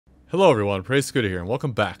Hello everyone, Praise Scooter here, and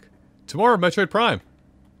welcome back to more Metroid Prime.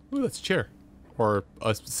 Ooh, that's a chair. Or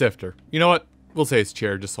a sifter. You know what? We'll say it's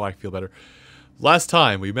chair, just so I feel better. Last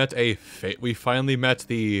time, we finally met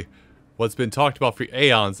the, what's been talked about for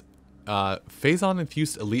aeons,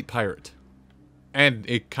 Phazon-infused elite pirate. And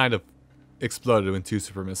it kind of exploded with 2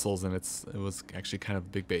 super missiles, and it was actually kind of a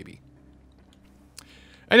big baby.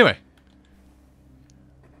 Anyway.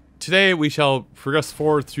 Today we shall progress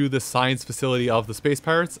forward through the science facility of the space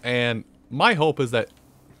pirates, and my hope is that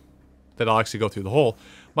I'll actually go through the hole.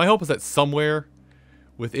 My hope is that somewhere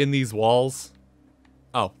within these walls,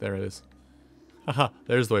 oh, there it is. Haha,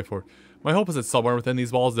 there's the way forward. My hope is that somewhere within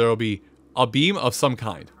these walls there will be a beam of some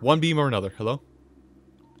kind, one beam or another. Hello?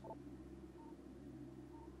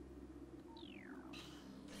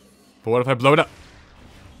 But what if I blow it up?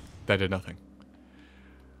 That did nothing.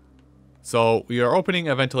 So, we are opening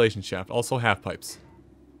a ventilation shaft, also half pipes.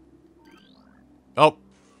 Oh.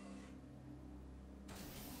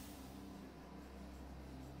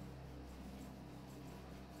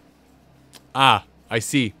 Ah, I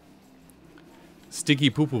see.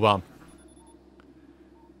 Sticky poo-poo bomb.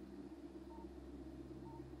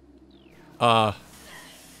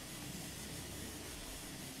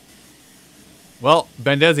 Well,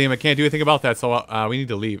 Bendezium, I can't do anything about that, so we need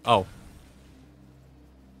to leave. Oh.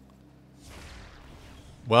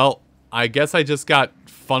 Well, I guess I just got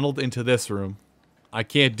funneled into this room. I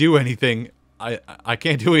can't do anything. I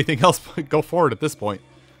can't do anything else but go forward at this point.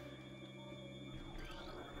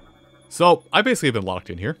 So, I basically have been locked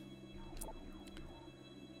in here.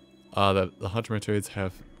 The Hunter Metroids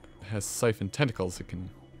has siphoned tentacles. It can...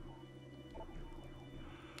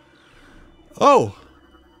 Oh!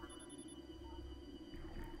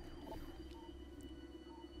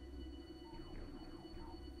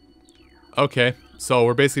 Okay. So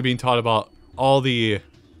we're basically being taught about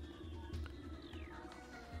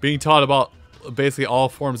basically all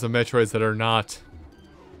forms of Metroids that are not...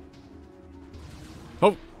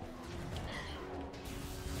 Oh!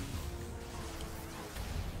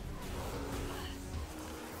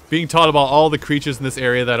 Being taught about all the creatures in this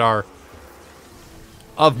area that are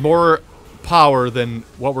of more power than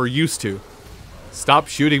what we're used to. Stop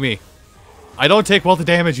shooting me. I don't take well to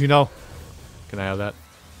damage, you know. Can I have that?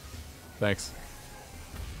 Thanks.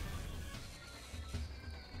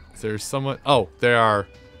 There's someone... Oh, there are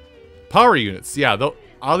power units. Yeah, though,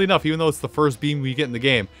 oddly enough, even though it's the first beam we get in the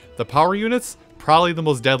game, the power units, probably the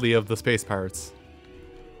most deadly of the space pirates.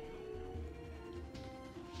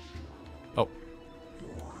 Oh.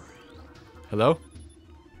 Hello?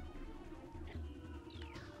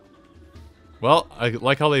 Well, I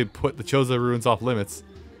like how they put the Chozo ruins off limits.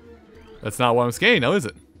 That's not what I'm scanning now, is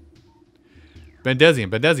it?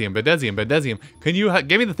 Bendezium, Bendezium, Bendezium, Bendezium. Can you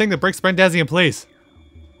give me the thing that breaks Bendezium, please?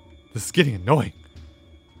 This is getting annoying.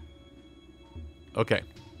 Okay.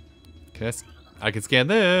 I can scan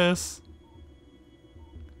this.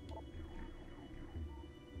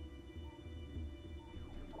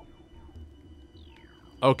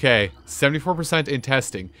 Okay. 74% in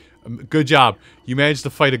testing. Good job. You managed to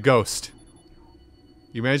fight a ghost.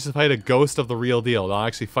 You managed to fight a ghost of the real deal. Don't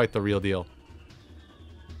actually fight the real deal.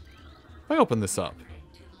 If I open this up.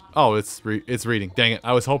 Oh, it's reading. Dang it!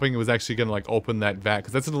 I was hoping it was actually gonna like open that vat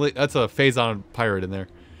because that's a Phazon pirate in there.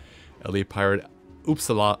 Elite pirate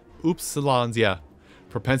Upsilon's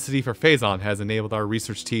propensity for Phazon has enabled our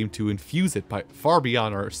research team to infuse it far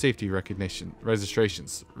beyond our safety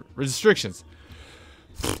restrictions.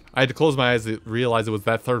 I had to close my eyes to realize it was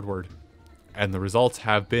that third word, and the results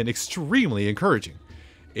have been extremely encouraging.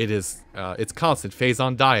 Its constant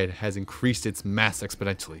Phazon diet has increased its mass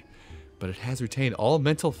exponentially. But it has retained all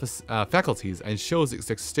mental faculties and shows its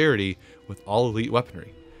dexterity with all elite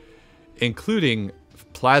weaponry, including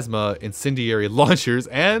plasma incendiary launchers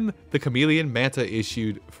and the chameleon manta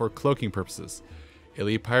issued for cloaking purposes.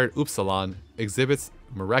 Elite pirate Upsilon exhibits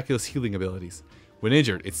miraculous healing abilities. When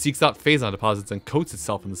injured, it seeks out Phazon deposits and coats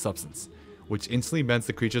itself in the substance, which instantly mends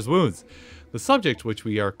the creature's wounds. The subject, which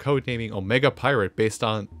we are codenaming Omega Pirate based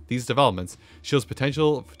on these developments, shows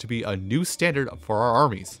potential to be a new standard for our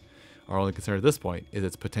armies. Our only concern at this point is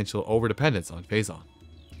its potential overdependence on Phazon.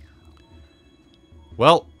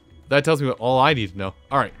 Well, that tells me all I need to know.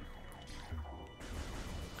 Alright.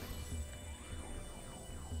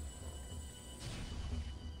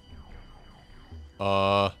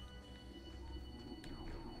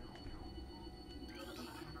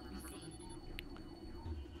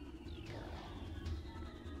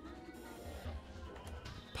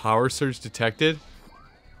 Power surge detected?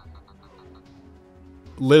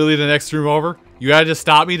 Literally the next room over? You had to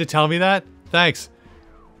stop me to tell me that? Thanks.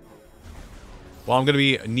 Well, I'm going to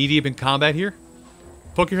be knee-deep in combat here.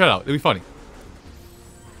 Poke your head out. It'll be funny.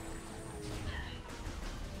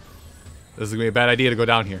 This is gonna be a bad idea to go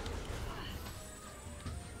down here.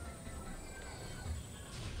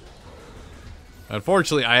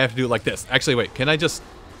 Unfortunately, I have to do it like this. Actually, wait. Can I just...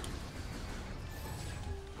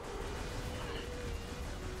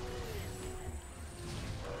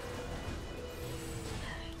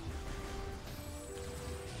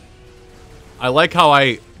 I like how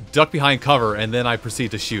I duck behind cover and then I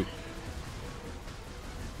proceed to shoot.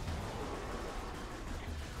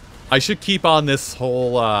 I should keep on this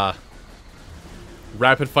whole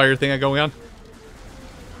rapid fire thing going on.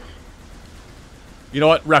 You know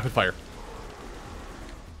what? Rapid fire.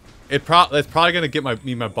 It's probably going to get my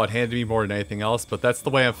butt handed to me more than anything else, but that's the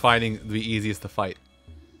way I'm finding the easiest to fight.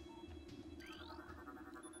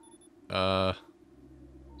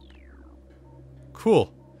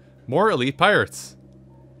 Cool. More elite pirates.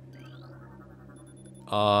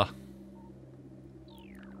 Yeah,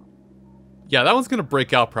 that one's going to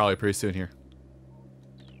break out probably pretty soon here.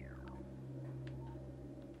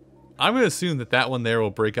 I'm going to assume that that one there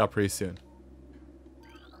will break out pretty soon.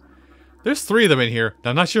 There's 3 of them in here.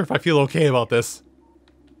 I'm not sure if I feel okay about this.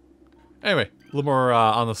 Anyway, a little more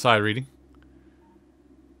on the side reading.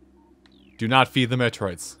 Do not feed the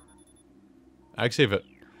Metroids. Actually,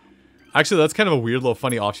 that's kind of a weird little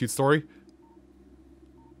funny offshoot story.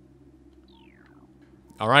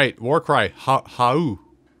 Alright, war cry. Ha-hoo.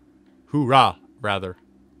 Hoorah, rather.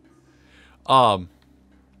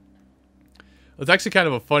 It's actually kind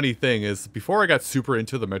of a funny thing is before I got super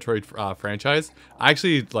into the Metroid franchise, I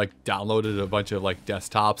actually like downloaded a bunch of like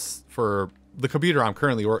desktops for the computer I'm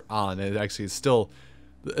currently on. And it actually is still,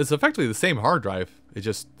 it's effectively the same hard drive. It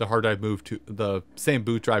just, the hard drive moved to, the same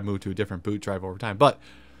boot drive moved to a different boot drive over time. But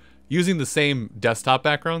using the same desktop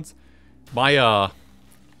backgrounds, my,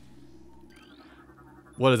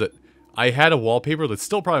 what is it? I had a wallpaper that's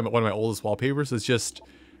still probably one of my oldest wallpapers. It's just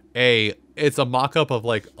it's a mock-up of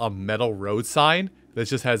like a metal road sign that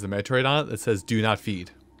just has the Metroid on it that says "Do not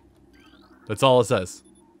feed." That's all it says.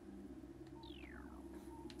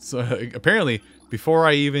 So apparently, before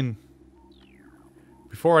I even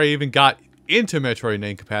got into Metroid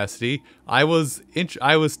incapacity, I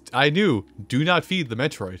knew "Do not feed the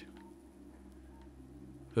Metroid."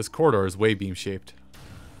 This corridor is wave beam shaped.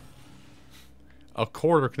 A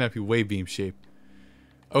corridor cannot be wave beam shaped.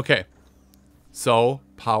 Okay. So,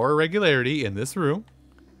 power regularity in this room.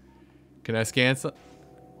 Can I scan some?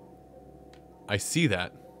 I see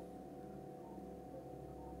that.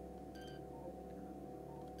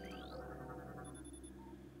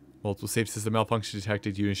 Multiple safety system malfunction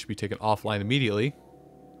detected. Unit should be taken offline immediately.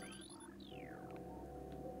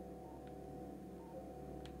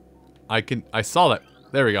 I saw that.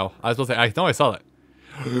 There we go. I was supposed to say, I know I saw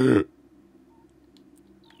that.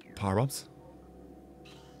 Power bombs.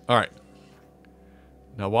 Alright.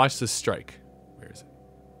 Now watch this strike. Where is it?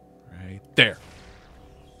 Right there.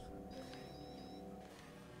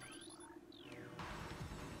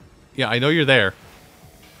 Yeah, I know you're there.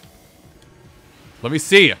 Let me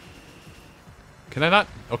see you. Can I not?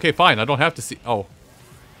 Okay, fine. I don't have to see. Oh.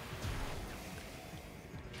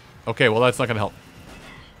 Okay, well that's not gonna help.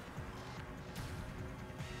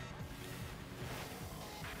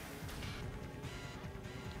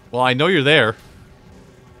 Well, I know you're there.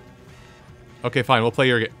 Okay, fine. We'll play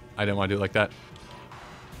your game. I didn't want to do it like that.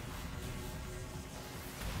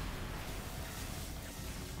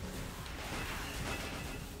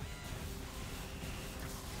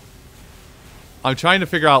 I'm trying to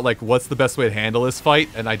figure out, like, what's the best way to handle this fight,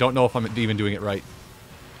 and I don't know if I'm even doing it right.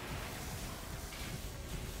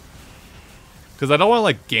 Because I don't want to,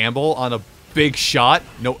 like, gamble on a big shot,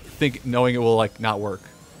 knowing it will, like, not work.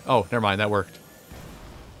 Oh, never mind. That worked.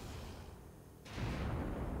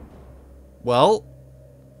 Well,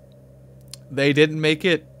 they didn't make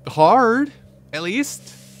it hard, at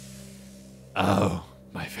least. Oh,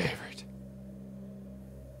 my favorite.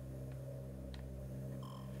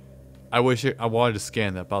 I wanted to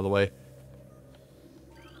scan that, by the way.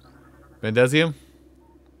 Bendezium?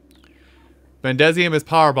 Bendezium is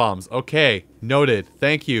power bombs. Okay, noted.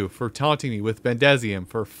 Thank you for taunting me with Bendezium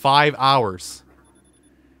for 5 hours.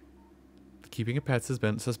 Keeping a pet has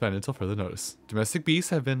been suspended until further notice. Domestic beasts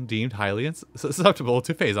have been deemed highly susceptible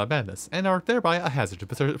to phase-on madness, and are thereby a hazard to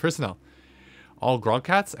personnel. All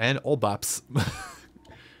grogcats and old baps.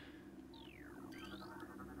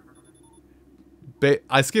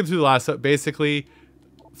 I skimmed through the last step. Basically,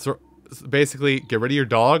 get rid of your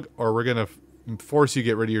dog, or we're gonna force you to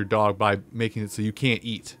get rid of your dog by making it so you can't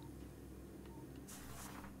eat.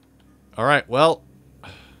 Alright, well.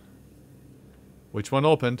 Which one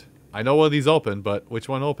opened? I know one of these opened, but which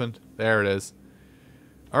one opened? There it is.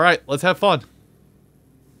 Alright, let's have fun.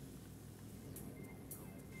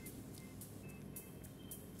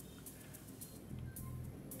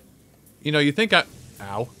 You know, you think I...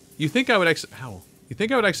 Ow. You think I would actually... Ow. You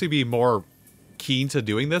think I would actually be more keen to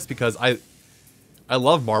doing this? Because I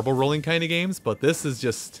love marble rolling kind of games, but this is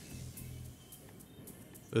just...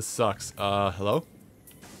 This sucks. Hello?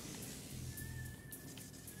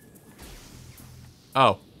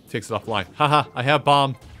 Oh, takes it offline. Haha, I have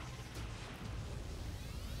bomb.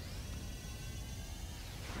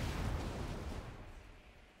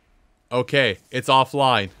 Okay, it's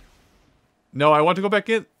offline. No, I want to go back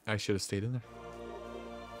in. I should have stayed in there.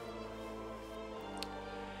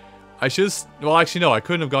 I should have... Well, actually, no. I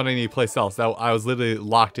couldn't have gone any place else. I was literally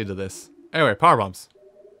locked into this. Anyway, power bombs.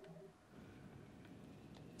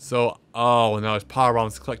 So, oh, now there's power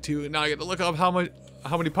bombs to collect too. Now I get to look up how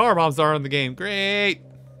many power bombs are in the game. Great.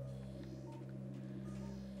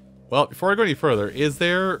 Well, before I go any further, is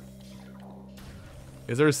there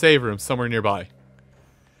a save room somewhere nearby?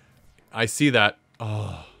 I see that.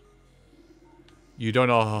 Oh. You don't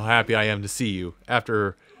know how happy I am to see you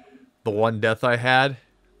after the one death I had.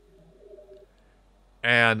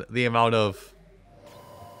 And the amount of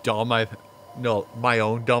my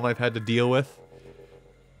own dumb I've had to deal with.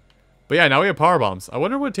 But yeah, now we have power bombs. I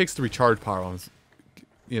wonder what it takes to recharge power bombs.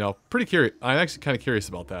 You know, pretty curious. I'm actually kind of curious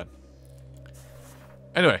about that.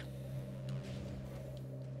 Anyway.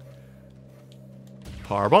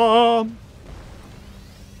 Power bomb!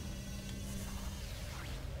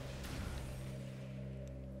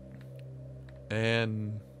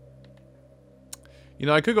 And... You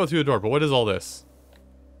know, I could go through the door, but what is all this?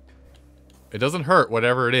 It doesn't hurt,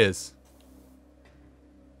 whatever it is.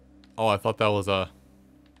 Oh, I thought that was a...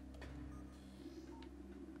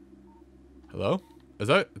 Hello? Is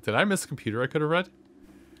that... Did I miss a computer I could have read?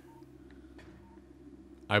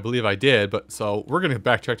 I believe I did, but... So, we're going to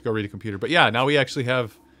backtrack to go read a computer. But yeah, now we actually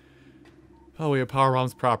have... Oh, we have power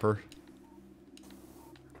bombs proper.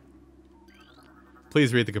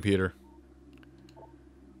 Please read the computer.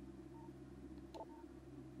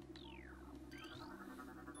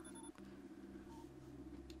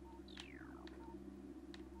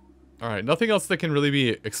 Alright, nothing else that can really be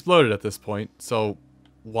exploded at this point. So,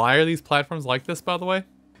 why are these platforms like this, by the way?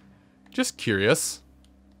 Just curious.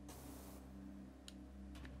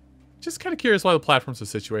 Just kind of curious why the platforms are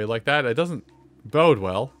situated like that. It doesn't bode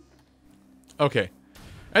well. Okay.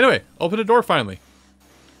 Anyway, open the door finally.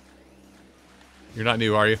 You're not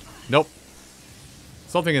new, are you? Nope.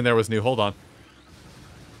 Something in there was new. Hold on.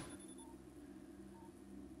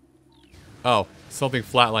 Oh, something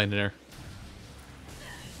flatlined in there.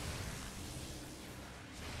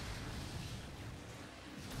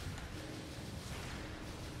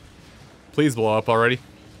 Please blow up already.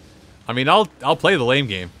 I mean, I'll play the lame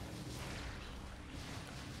game.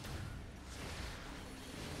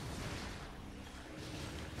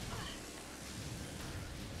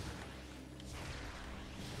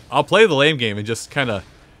 I'll play the lame game and just kind of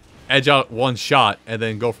edge out one shot and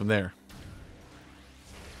then go from there.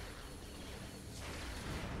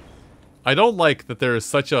 I don't like that there's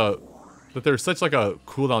such like a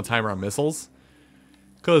cooldown timer on missiles.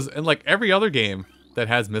 Because in like every other game that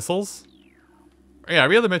has missiles, yeah,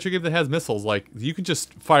 every other Metroid game that has missiles, like, you can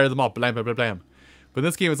just fire them off, blam, blam, blam, blam. But in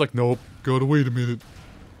this game, it's like, nope, gotta wait a minute.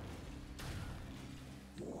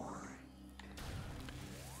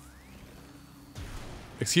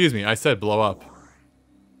 Excuse me, I said blow up.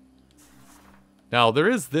 Now, there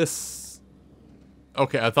is this...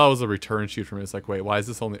 Okay, I thought it was a return shoot from it. It's like, wait, why is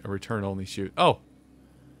this only a return-only shoot? Oh.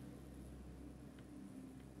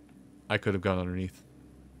 I could have gone underneath.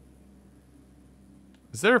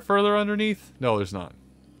 Is there further underneath? No, there's not.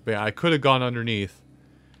 But yeah, I could have gone underneath.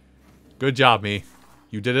 Good job, me.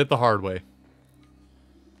 You did it the hard way.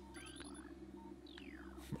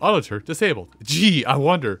 Auto turret disabled. Gee, I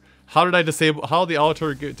wonder. How did I disable... How did the auto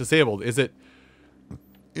turret get disabled? Is it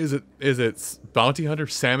Bounty Hunter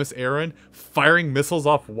Samus Aran firing missiles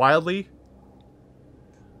off wildly?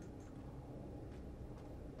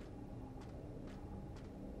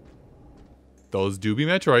 Those do be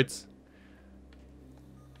Metroids.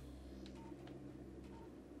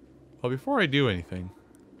 Well, before I do anything...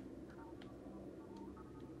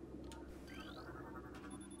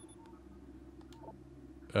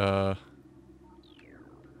 Well,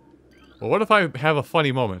 what if I have a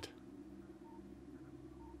funny moment?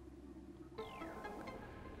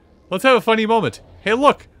 Let's have a funny moment. Hey,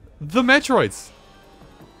 look! The Metroids!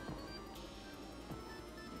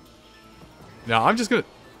 Now, I'm just gonna...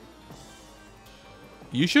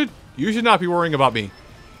 You should not be worrying about me.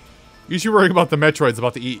 You should worry about the Metroids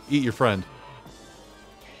about to eat your friend.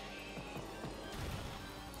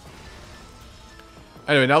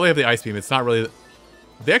 Anyway, now they have the Ice Beam. It's not really...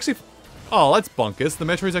 They actually... Oh, that's bunkus. The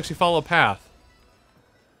Metroids actually follow a path.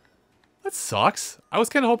 That sucks. I was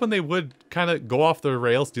kind of hoping they would kind of go off the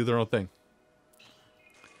rails, do their own thing.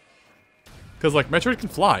 Because, like, Metroid can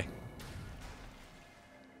fly.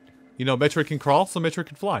 You know, Metroid can crawl, so Metroid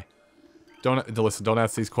can fly. Listen, don't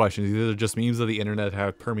ask these questions. These are just memes of the internet that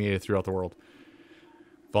have permeated throughout the world.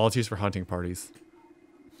 Volunteers for hunting parties.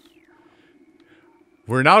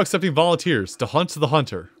 We're now accepting volunteers to hunt the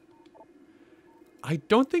hunter. I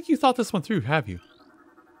don't think you thought this one through, have you?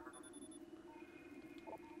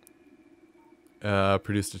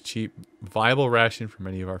 Produced a cheap, viable ration for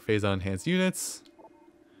many of our phase-on enhanced units.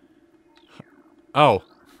 Oh,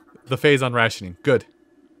 the phase-on rationing. Good.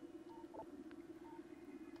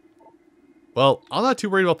 Well, I'm not too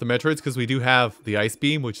worried about the Metroids because we do have the Ice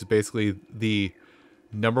Beam, which is basically the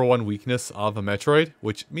 #1 weakness of a Metroid,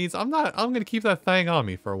 which means I'm going to keep that thing on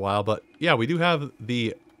me for a while, but yeah, we do have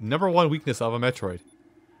the #1 weakness of a Metroid.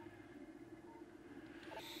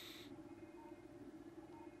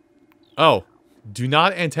 Oh, do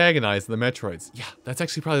not antagonize the Metroids. Yeah, that's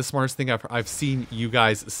actually probably the smartest thing I've seen you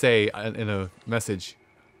guys say in a message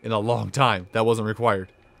in a long time. That wasn't required.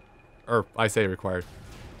 Or, I say required.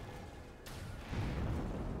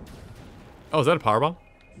 Oh, is that a powerbomb?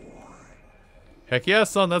 Heck yeah,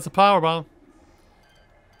 son, that's a powerbomb.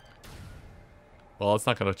 Well, it's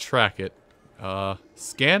not going to track it.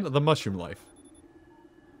 Scan the mushroom life.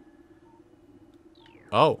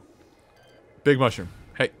 Oh. Big mushroom.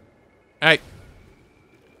 Hey. Hey.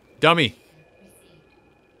 Dummy.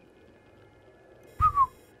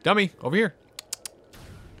 Dummy, over here.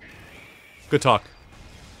 Good talk.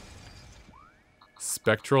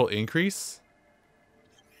 Spectral increase?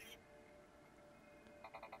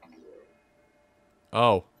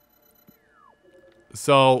 Oh.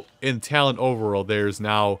 So, in Talent Overworld, there's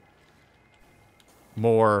now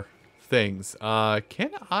more things.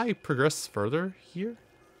 Can I progress further here?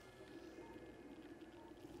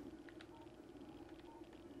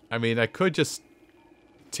 I mean, I could just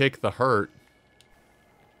take the hurt.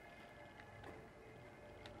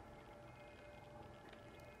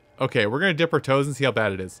 Okay, we're going to dip our toes and see how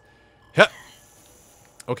bad it is. Heh.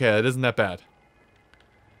 Okay, it isn't that bad.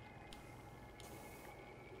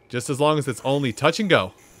 Just as long as it's only touch and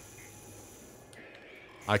go.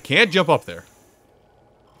 I can't jump up there.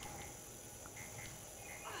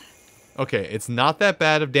 Okay, it's not that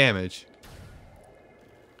bad of damage.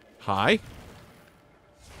 Hi.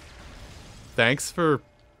 Thanks for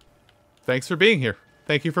being here.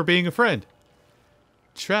 Thank you for being a friend.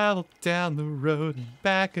 Travel down the road and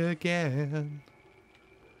back again.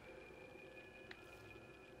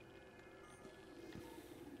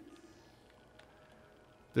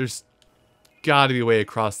 There's gotta be a way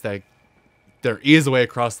across that. There is a way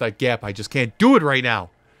across that gap. I just can't do it right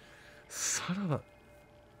now. Son of a...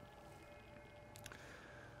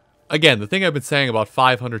 Again, the thing I've been saying about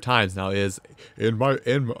 500 times now is, a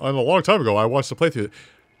long time ago, I watched a playthrough.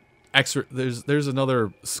 There's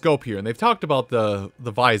another scope here, and they've talked about the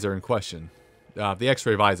visor in question, the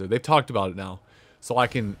X-ray visor. They've talked about it now, so I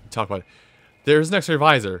can talk about it. There's an X-ray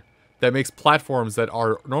visor that makes platforms that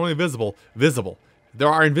are normally visible. There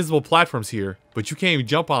are invisible platforms here, but you can't even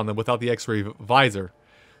jump on them without the X-ray visor.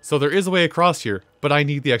 So there is a way across here, but I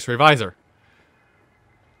need the X-ray visor.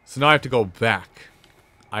 So now I have to go back.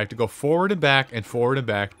 I have to go forward and back and forward and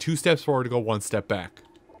back. 2 steps forward to go 1 step back.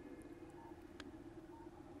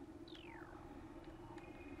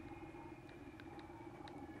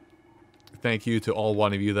 Thank you to all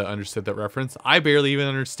one of you that understood that reference. I barely even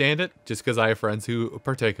understand it, just because I have friends who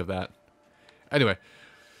partake of that. Anyway.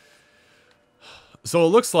 So it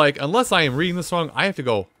looks like, unless I am reading this wrong, I have to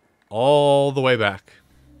go all the way back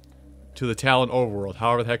to the Talent Overworld,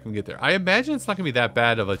 however the heck we can get there. I imagine it's not going to be that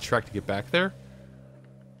bad of a trek to get back there.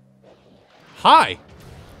 Hi!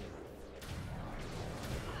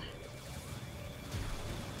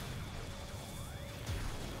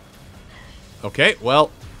 Okay,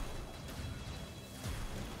 well...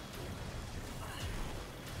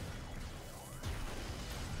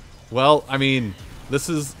 Well, I mean, this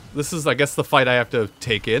is, I guess, the fight I have to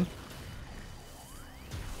take in.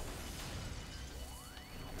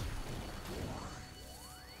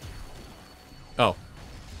 Oh.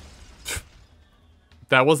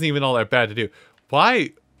 That wasn't even all that bad to do.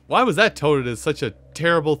 Why was that touted as such a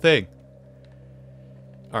terrible thing?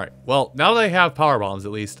 Alright, well, now that I have power bombs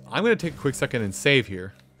at least, I'm going to take a quick second and save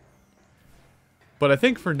here. But I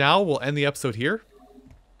think for now, we'll end the episode here.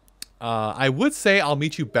 I would say I'll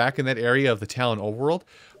meet you back in that area of the Talent Overworld,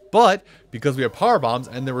 but because we have power bombs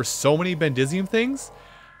and there were so many Bendezium things,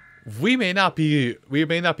 we may not be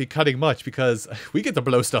cutting much because we get to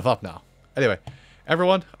blow stuff up now. Anyway,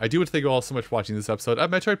 everyone, I do want to thank you all so much for watching this episode of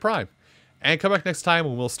Metroid Prime. And come back next time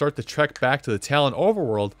when we'll start the trek back to the Talon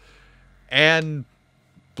overworld and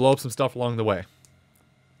blow up some stuff along the way.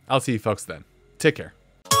 I'll see you folks then. Take care.